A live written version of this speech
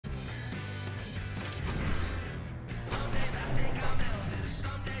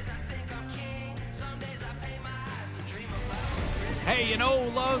Hey, you know who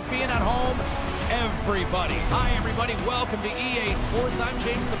loves being at home? Everybody. Hi, everybody. Welcome to EA Sports. I'm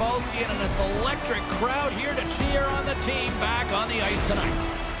James Cebulski, and it's an electric crowd here to cheer on the team back on the ice tonight.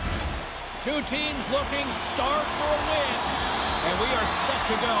 Two teams looking starved for a win, and we are set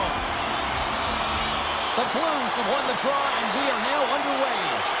to go. The Blues have won the draw, and we are now underway.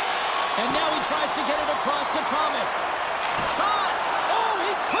 And now he tries to get it across to Thomas. Shot! Oh,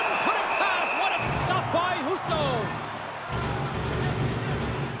 he couldn't put it past. What a stop by Husso.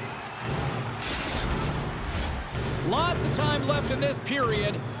 Lots of time left in this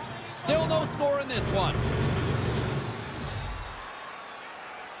period. Still no score in this one.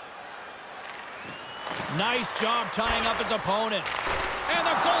 Nice job tying up his opponent. And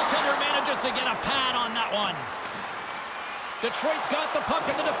the goaltender manages to get a pad on that one. Detroit's got the puck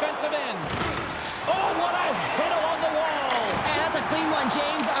in the defensive end. Oh, what a hit along the wall. And that's a clean one,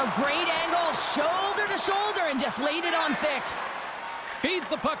 James. A great angle, shoulder to shoulder, and just laid it on thick. Feeds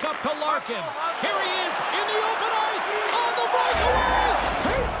the puck up to Larkin. Here he is in the open ice on the breakaway.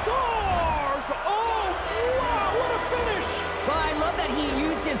 He scores! Oh, wow, what a finish. Well, I love that he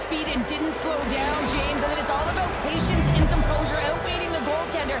used his speed and didn't slow down, James. And then it's all about patience and composure, outweighing the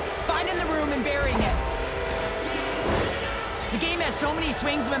goaltender, finding the room and burying it. The game has so many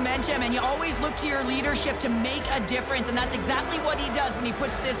swings of momentum, and you always look to your leadership to make a difference, and that's exactly what he does when he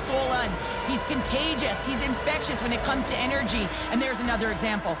puts this goal on. He's contagious, he's infectious when it comes to energy, and there's another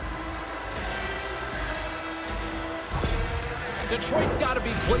example. Detroit's got to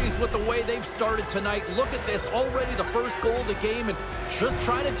be pleased with the way they've started tonight. Look at this, already the first goal of the game, and just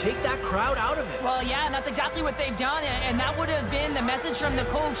trying to take that crowd out of it. Well, yeah, and that's exactly what they've done, and that would have been the message from the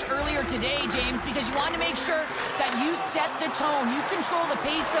coach earlier today, James, because you want to make sure that you set the tone, you control the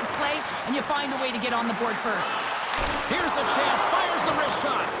pace of play, and you find a way to get on the board first. Here's a chance, fires the wrist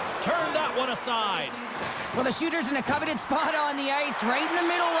shot. Turn that one aside. Well, the shooter's in a coveted spot on the ice, right in the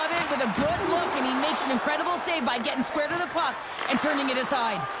middle of it with a good look, and he makes an incredible save by getting square to the puck and turning it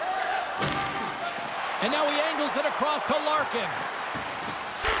aside. And now he angles it across to Larkin.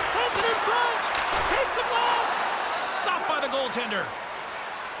 Sends it in front. Takes the blast. Stopped by the goaltender.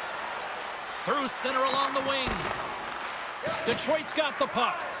 Through center along the wing. Detroit's got the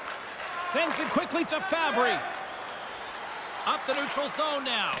puck. Sends it quickly to Fabry. Up the neutral zone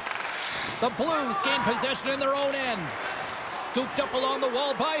now. The Blues gain possession in their own end. Scooped up along the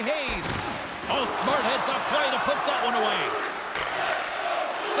wall by Hayes. Oh, smart heads-up play to put that one away.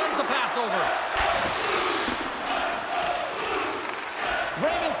 Sends the pass over.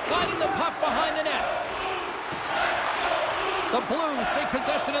 Raymond sliding the puck behind the net. The Blues take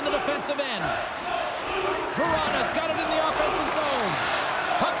possession in the defensive end. Verana's got it in the offensive zone.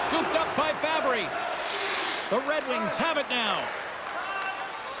 Puck scooped up by Fabry. The Red Wings have it now.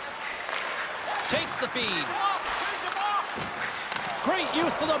 Takes the feed. Great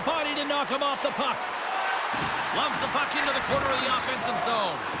use of the body to knock him off the puck. Loves the puck into the corner of the offensive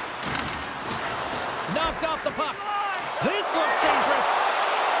zone. Knocked off the puck. This looks dangerous.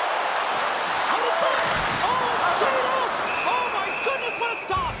 On the foot. Oh, it stayed out. Oh, my goodness, what a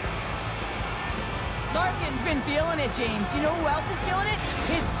stop. Larkin's been feeling it, James. You know who else is feeling it?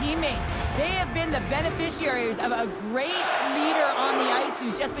 His teammates. They have been the beneficiaries of a great leader on the ice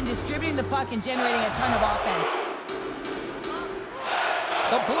who's just been distributing the puck and generating a ton of offense.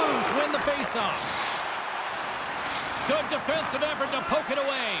 The Blues win the faceoff. Good defensive effort to poke it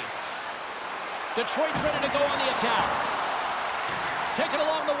away. Detroit's ready to go on the attack. Taken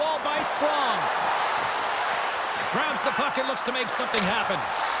along the wall by Sprong. Grabs the puck and looks to make something happen.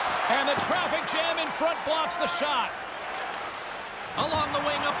 And the traffic jam in front blocks the shot. Along the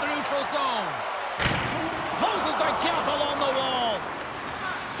wing up the neutral zone. Closes the gap along the wall.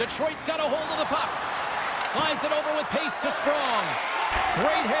 Detroit's got a hold of the puck. Slides it over with pace to Sprong.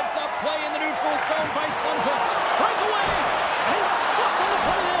 Great heads-up play in the neutral zone by Sundqvist. Breakaway! And stopped on the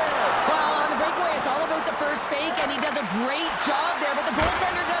play there. Well, on the breakaway, it's all about the first fake, and he does a great job there, but the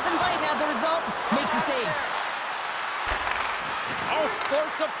goaltender doesn't bite, and as a result, makes the save. All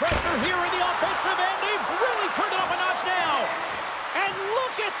sorts of pressure here in the offensive end. They've really turned it up a notch now. And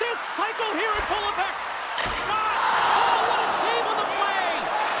look at this cycle here at Bullepek. Shot! Oh, what a save on the play!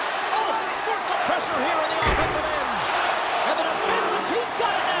 All sorts of pressure here in the offensive end. And the defensive team's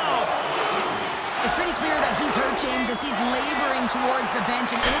got it now. It's pretty clear that he's hurt, James, as he's laboring towards the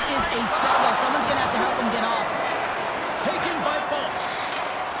bench, and it is a struggle. Someone's going to have to help him get off. Taken by Fulk.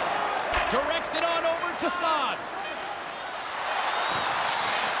 Directs it on over to Saad.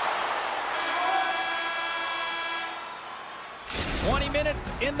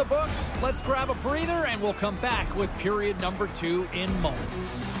 Minutes in the books. Let's grab a breather, and we'll come back with period number 2 in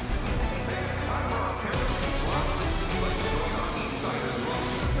moments.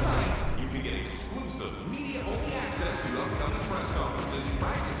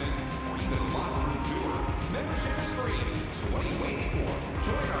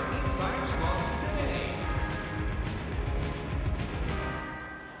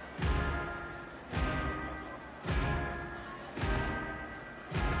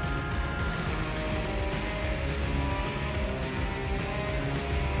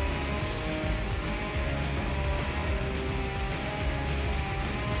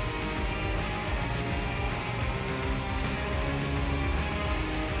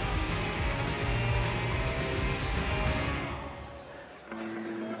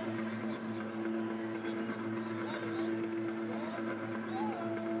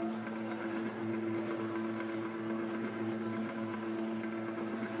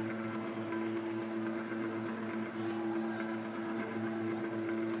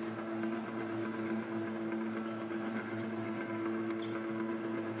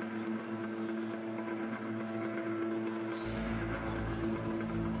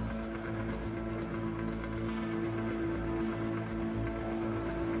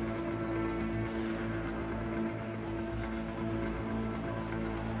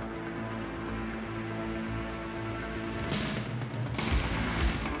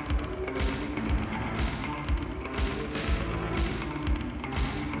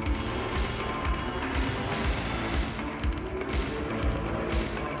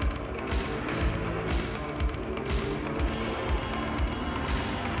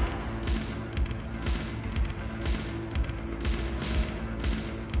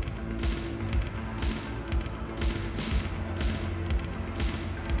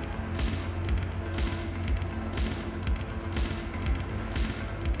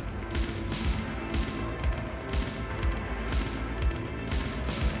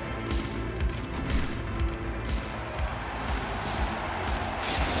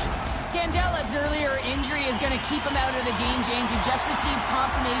 injury is going to keep him out of the game, James. We've just received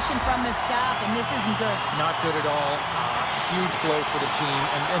confirmation from the staff, and this isn't good. Not good at all. Huge blow for the team,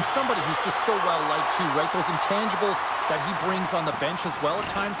 and somebody who's just so well-liked too, right? Those intangibles that he brings on the bench as well at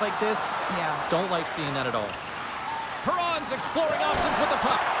times like this. Yeah. Don't like seeing that at all. Perron's exploring options with the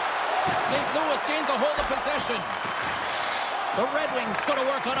puck. St. Louis gains a hold of possession. The Red Wings going to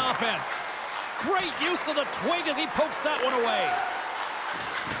work on offense. Great use of the twig as he pokes that one away.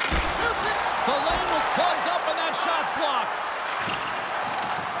 Shoots it. The lane was plugged up and that shot's blocked.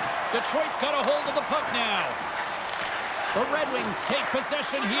 Detroit's got a hold of the puck now. The Red Wings take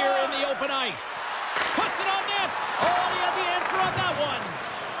possession here in the open ice. Puts it on net. Oh, he had the answer on that one.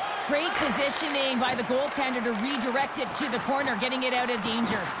 Great positioning by the goaltender to redirect it to the corner, getting it out of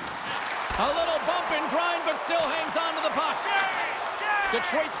danger. A little bump and grind, but still hangs on to the puck.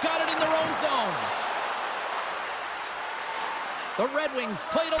 Detroit's got it in their own zone. The Red Wings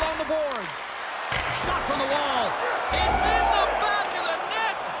played along the boards. Shot from the wall. It's in the back of the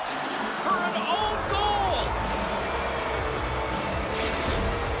net for an own goal.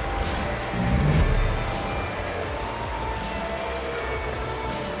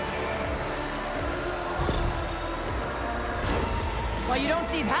 Well, you don't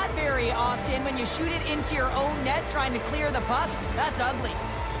see that very often when you shoot it into your own net trying to clear the puck. That's ugly.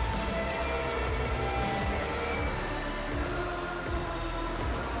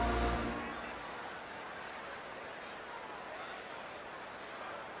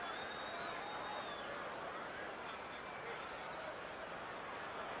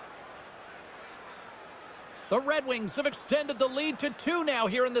 The Red Wings have extended the lead to 2 now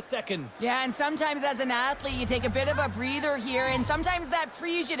here in the second. Yeah, and sometimes as an athlete, you take a bit of a breather here, and sometimes that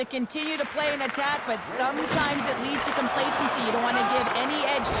frees you to continue to play an attack, but sometimes it leads to complacency. You don't want to give any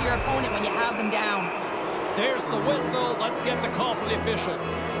edge to your opponent when you have them down. There's the whistle. Let's get the call from the officials.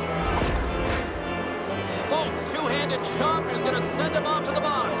 Folks, two-handed chop is going to send him off to the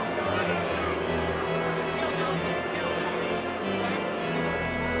box.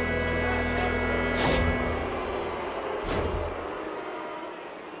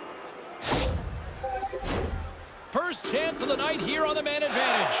 First chance of the night here on the man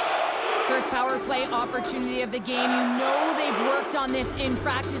advantage. First power play opportunity of the game. You know they've worked on this in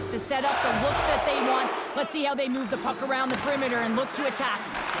practice, the setup, the look that they want. Let's see how they move the puck around the perimeter and look to attack.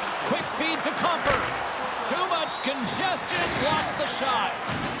 Quick feed to Comper. Too much congestion, blocks the shot.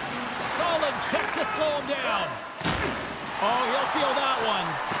 Solid check to slow him down. Oh, he'll feel that one.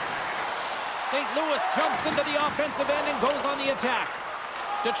 St. Louis jumps into the offensive end and goes on the attack.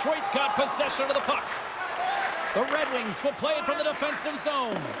 Detroit's got possession of the puck. The Red Wings will play it from the defensive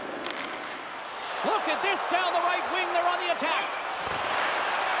zone. Look at this down the right wing. They're on the attack.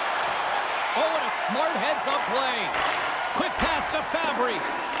 Oh, and a smart heads-up play. Quick pass to Fabry.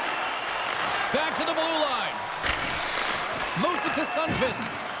 Back to the blue line. Moves it to Sundqvist.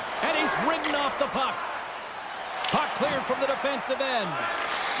 And he's ridden off the puck. Puck cleared from the defensive end.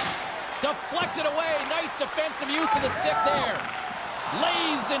 Deflected away. Nice defensive use of the stick there.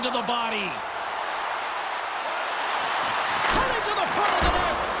 Lays into the body. Cutting to the front of the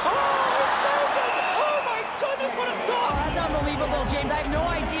net. Oh, so good. Oh, my goodness, what a stop. Oh, that's unbelievable, James. I have no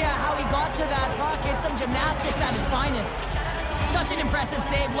idea how he got to that puck. It's some gymnastics at its finest. Such an impressive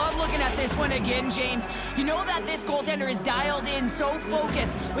save. Love looking at this one again, James. You know that this goaltender is dialed in, so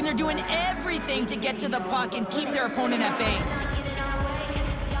focused when they're doing everything to get to the puck and keep their opponent at bay.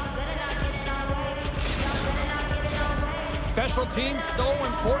 Special teams so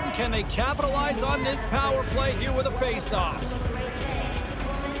important. Can they capitalize on this power play here with a face-off?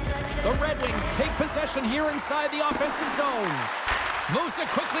 The Red Wings take possession here inside the offensive zone. Moves it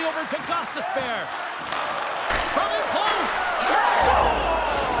quickly over to Gostisbehere. From in close.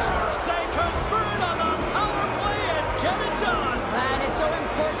 Scores! They convert on the power play and get it done. And it's so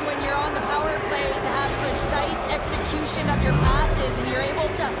important when you're on the power play to have precise execution of your passes, and you're able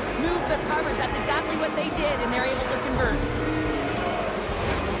to move the coverage. That's exactly what they did, and they're able to convert.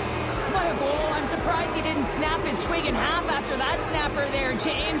 What a goal. I'm surprised he didn't snap his twig in half after that snapper there,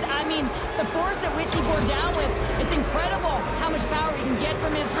 James. I mean, the force at which he bore down with, it's incredible how much power he can get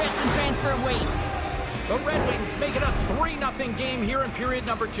from his wrist and transfer of weight. The Red Wings make it a 3-0 game here in period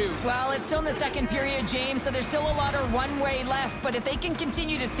number 2. Well, it's still in the second period, James, so there's still a lot of one-way left. But if they can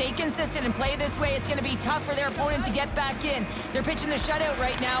continue to stay consistent and play this way, it's going to be tough for their opponent to get back in. They're pitching the shutout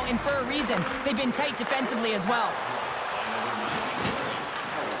right now, and for a reason. They've been tight defensively as well.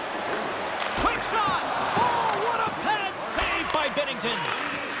 Quick shot! Oh, what a pad save by Binnington!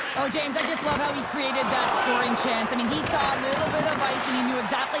 Oh, James, I just love how he created that scoring chance. I mean, he saw a little bit of ice, and he knew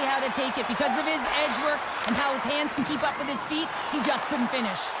exactly how to take it. Because of his edge work and how his hands can keep up with his feet, he just couldn't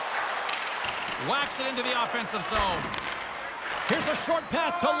finish. Whacks it into the offensive zone. Here's a short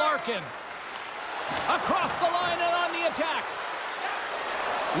pass to Larkin. Across the line and on the attack.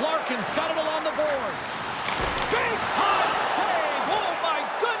 Larkin's got it along the boards. Big time save! Oh my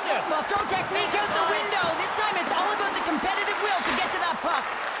goodness! Well, throw technique out the window. This time it's all about the competitive will to get to that puck.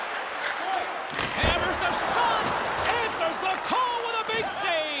 Hammers a shot! Answers the call with a big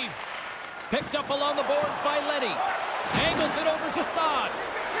save! Picked up along the boards by Letty. Angles it over to Saad.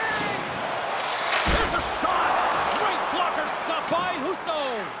 There's a shot! Great blocker stop by Husso.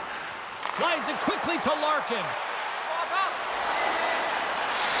 Slides it quickly to Larkin.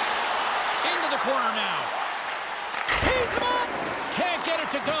 Into the corner now. He's him up! Can't get it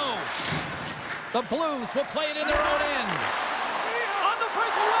to go. The Blues will play it in their own end. On the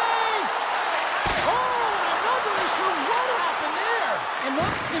breakaway! Oh, I'm not really sure what happened there. It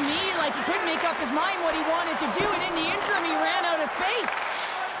looks to me like he couldn't make up his mind what he wanted to do, and in the interim, he ran out of space.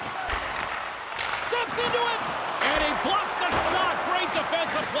 Steps into it, and he blocks the shot. Great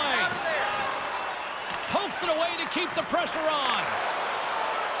defensive play. Pokes it away to keep the pressure on.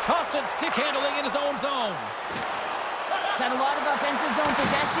 Constant stick handling in his own zone. He's had a lot of offensive zone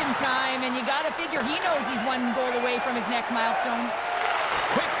possession time, and you got to figure he knows he's one goal away from his next milestone.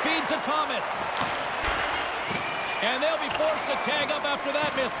 Quick feed to Thomas. And they'll be forced to tag up after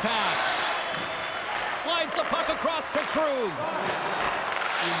that missed pass. Slides the puck across to Krug.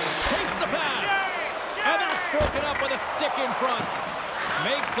 Takes the pass. And that's broken up with a stick in front.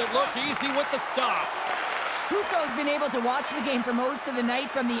 Makes it look easy with the stop. Husso's been able to watch the game for most of the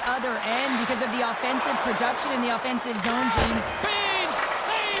night from the other end because of the offensive production in the offensive zone, James. Big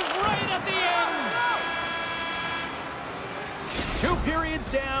save right at the end. 2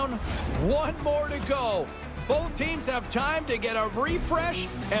 periods down, 1 more to go. Both teams have time to get a refresh,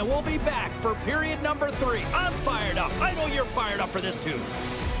 and we'll be back for period number 3. I'm fired up. I know you're fired up for this too.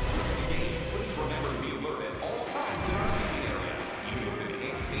 Please remember to be alert at all times in our seating area, even within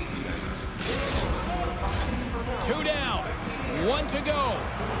enhanced safety measures. 2 down, 1 to go.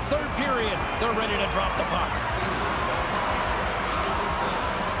 3rd period, they're ready to drop the puck.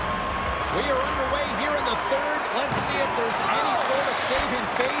 We are underway here in the 3rd. Let's see if there's any sort of saving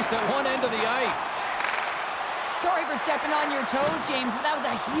face at one end of the ice. Sorry for stepping on your toes, James, but that was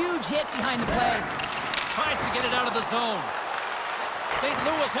a huge hit behind the play. Tries to get it out of the zone. St.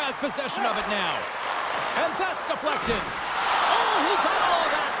 Louis has possession of it now. And that's deflected. Oh, he got all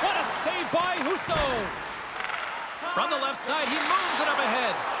of that. What a save by Husso. From the left side, he moves it up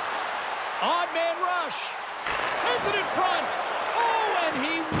ahead. Odd man rush. Sends it in front. Oh, and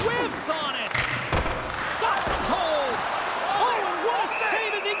he whiffs on it. Stops him cold. Oh, and what a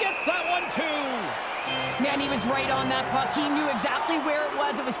save as he gets that one, too. Man, he was right on that puck. He knew exactly where it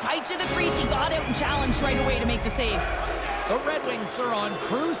was. It was tight to the crease. He got out and challenged right away to make the save. The Red Wings are on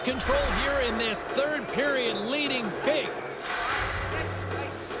cruise control here in this 3rd period, leading big.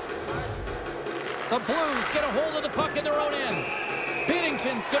 The Blues get a hold of the puck in their own end.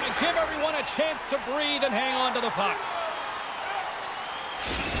 Binnington's going to give everyone a chance to breathe and hang on to the puck.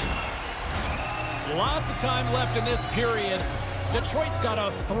 Lots of time left in this period. Detroit's got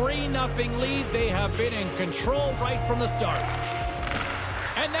a 3-0 lead. They have been in control right from the start.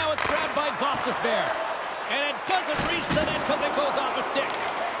 And now it's grabbed by Gostisbehere. And it doesn't reach the net because it goes off a stick.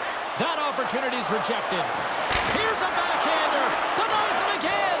 That opportunity's rejected. Here's a backhander. Denies him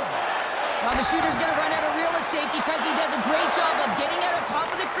again. Well, the shooter's going to run out of real estate because he does a great job of getting out of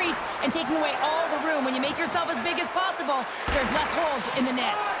top of the crease and taking away all the room. When you make yourself as big as possible, there's less holes in the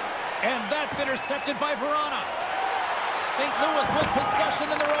net. And that's intercepted by Verona. St. Louis with possession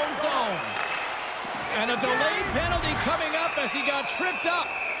in their own zone. And a delayed penalty coming up as he got tripped up.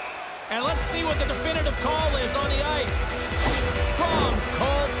 And let's see what the definitive call is on the ice. Sprong's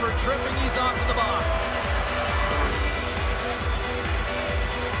called for tripping. He's off to the box.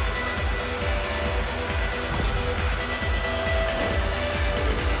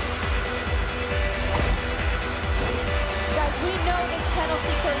 Guys, we know this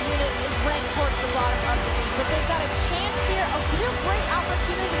penalty kill unit is ranked towards the bottom of the league, but they've got a chance here, a real great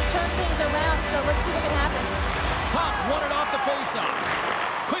opportunity to turn things around, so let's see what can happen. Cops won it off the faceoff.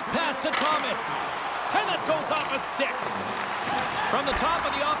 Quick pass to Thomas. And that goes off a stick. From the top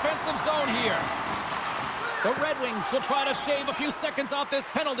of the offensive zone here. The Red Wings will try to shave a few seconds off this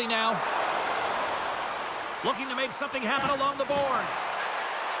penalty now. Looking to make something happen along the boards.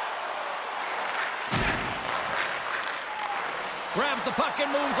 Grabs the puck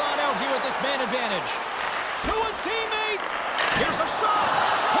and moves on out here with this man advantage. To his teammate. Here's a shot.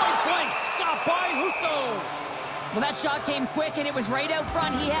 Point blank. Stopped by Husso. Well, that shot came quick, and it was right out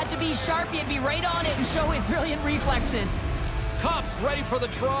front. He had to be sharp. He had to be right on it and show his brilliant reflexes. Cops ready for the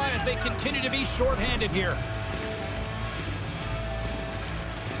try as they continue to be shorthanded here.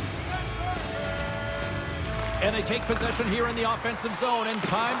 And they take possession here in the offensive zone, and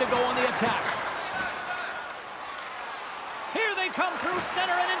time to go on the attack. Here they come through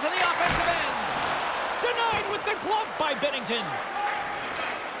center and into the offensive end. Denied with the glove by Binnington.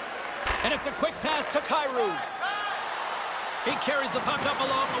 And it's a quick pass to Kyrou. He carries the puck up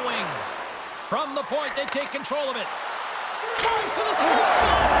along the wing. From the point, they take control of it. Drives to the sweet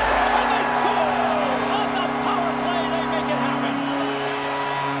spot, and they score! On the power play, they make it happen.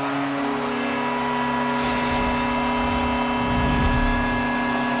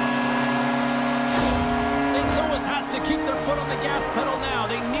 St. Louis has to keep their foot on the gas pedal now.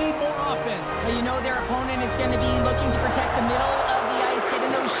 They need more offense. Well, you know their opponent is going to be looking to protect the middle of the ice, get in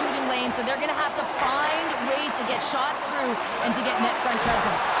those shooting lanes, so they're going to have to find ways to get shots through and to get net front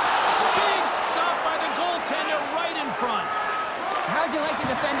presence. Big stop by the goaltender right in front. How'd you like to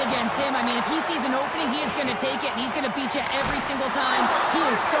defend against him? I mean, if he sees an opening, he is going to take it, and he's going to beat you every single time. He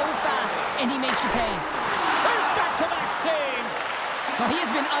is so fast, and he makes you pay. There's back-to-back saves. Well, he has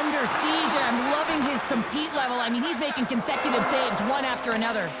been under siege, and I'm loving his compete level. I mean, he's making consecutive saves one after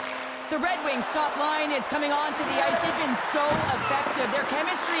another. The Red Wings' top line is coming onto the ice. They've been so effective. Their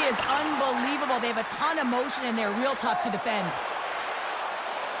chemistry is unbelievable. They have a ton of motion, and they're real tough to defend.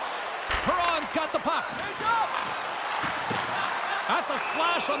 Perron's got the puck. That's a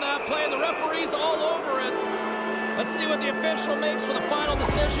slash on that play, and the referee's all over it. Let's see what the official makes for the final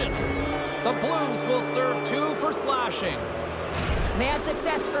decision. The Blues will serve 2 for slashing. They had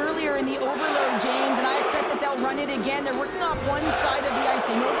success earlier in the overload, James, and I expect that they'll run it again. They're working off one side of the ice.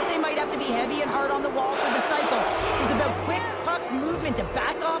 They know that they might have to be heavy and hard on the wall for the cycle. It's about quick puck movement to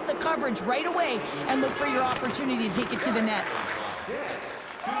back off the coverage right away and look for your opportunity to take it to the net.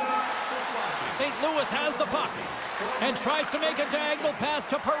 St. Louis has the puck and tries to make a diagonal pass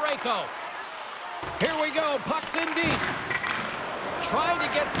to Parayko. Here we go, puck's in deep. Trying to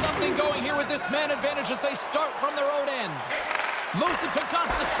get something going here with this man advantage as they start from their own end. Moves it to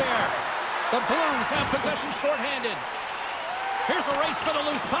Gostisbehere. The Blues have possession shorthanded. Here's a race for the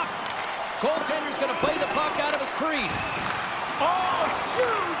loose puck. Goaltender's going to play the puck out of his crease. Oh,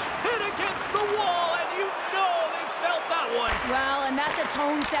 huge hit against the wall, and you know they felt that one. Well, and that's a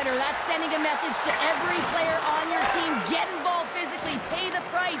tone setter. That's sending a message to every player on your team. Get involved physically, pay the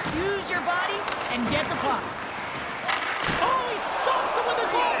price, use your body, and get the puck. Oh, he stops him with the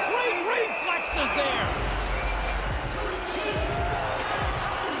glove. Great reflexes there.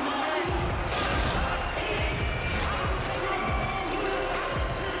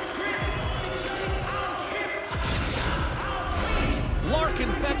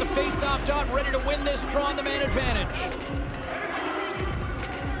 Larkin's at the face-off dot, ready to win this draw on the man advantage.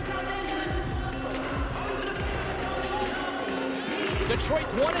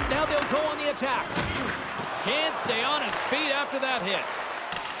 Detroit's won it, now they'll go on the attack. Can't stay on his feet after that hit.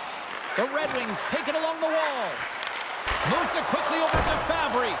 The Red Wings take it along the wall. Moves it quickly over to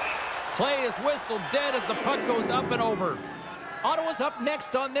Fabry. Play is whistled dead as the puck goes up and over. Ottawa's up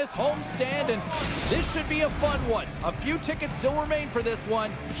next on this homestand, and this should be a fun one. A few tickets still remain for this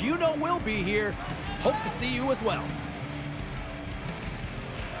one. You know we'll be here. Hope to see you as well.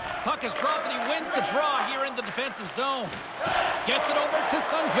 Puck is dropped, and he wins the draw here in the defensive zone. Gets it over to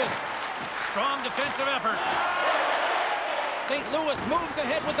Sundqvist. Strong defensive effort. St. Louis moves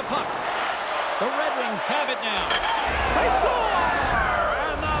ahead with the puck. The Red Wings have it now. They score!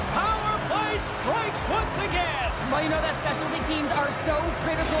 And the power play strikes once again. Well, you know that specialty teams are so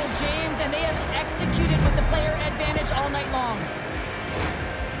critical, James, and they have executed with the player advantage all night long.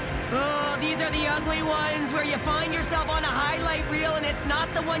 Oh, these are the ugly ones where you find yourself on a highlight reel and it's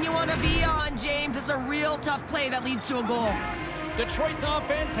not the one you want to be on, James. It's a real tough play that leads to a goal. Detroit's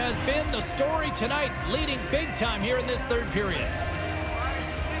offense has been the story tonight, leading big time here in this third period.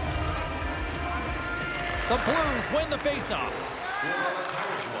 The Blues win the faceoff.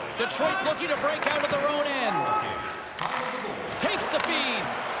 Detroit's looking to break out of their own end. Takes the feed.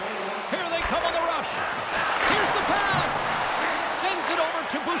 Here they come on the rush. Here's the pass. Sends it over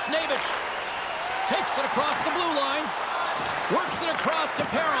to Bushnevich. Takes it across the blue line. Works it across to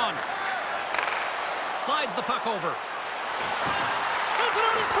Perron. Slides the puck over. Sends it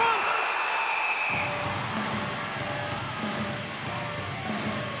out in front.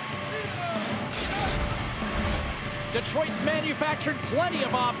 Detroit's manufactured plenty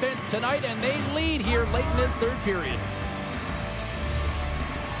of offense tonight, and they lead here late in this third period.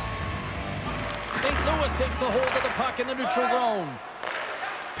 St. Louis takes a hold of the puck in the neutral zone.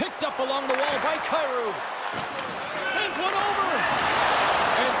 Picked up along the wall by Kyrou. Sends one over.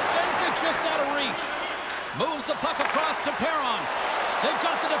 And sends it just out of reach. Moves the puck across to Perron. They've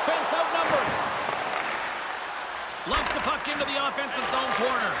got the defense outnumbered. Lumps the puck into the offensive zone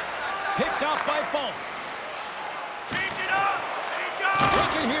corner. Picked off by Folk.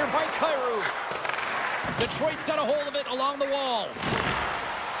 Taken here by Kyrou. Detroit's got a hold of it along the wall.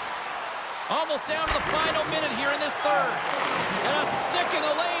 Almost down to the final minute here in this third. And a stick in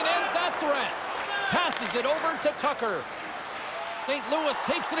the lane ends that threat. Passes it over to Tucker. St. Louis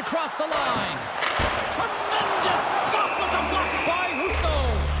takes it across the line. Tremendous stop with the block by Husso.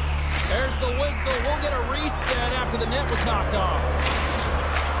 There's the whistle. We'll get a reset after the net was knocked off.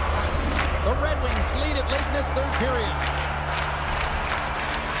 The Red Wings lead it late in this third period.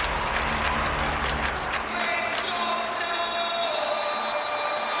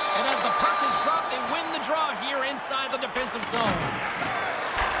 And as the puck is dropped, they win the draw here inside the defensive zone.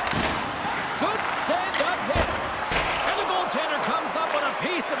 Good stand-up hit. And the goaltender comes up with a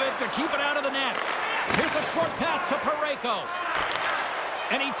piece of it to keep it out of the net. Here's a short pass to Parayko.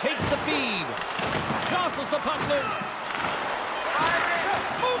 And he takes the feed. Jostles the puck loose.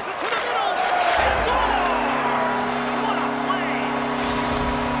 Moves it to the middle. He scores! What a play!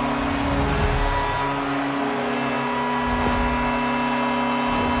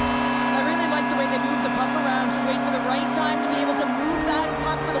 I really like the way they moved the puck around to wait for the right time to be able to move that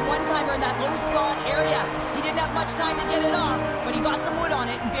puck for the one-timer in that low slot area. He didn't have much time to get it off, but he got some wood on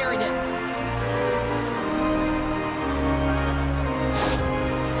it and buried it.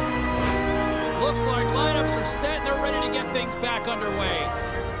 Looks like lineups are set and they're ready to get things back underway.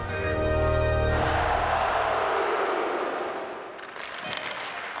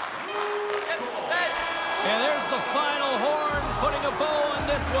 And there's the final horn, putting a bow on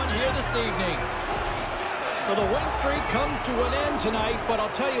this one here this evening. So the win streak comes to an end tonight, but I'll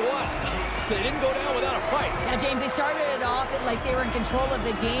tell you what, they didn't go down without a fight. Now, James, they started it off like they were in control of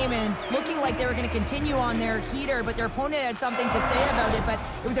the game and looking like they were going to continue on their heater, but their opponent had something to say about it. But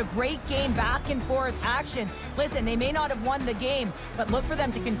it was a great game, back and forth action. Listen, they may not have won the game, but look for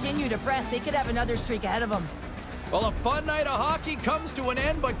them to continue to press. They could have another streak ahead of them. Well, a fun night of hockey comes to an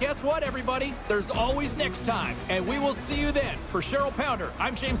end, but guess what, everybody? There's always next time, and we will see you then. For Cheryl Pounder,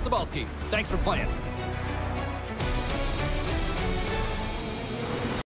 I'm James Cebulski. Thanks for playing.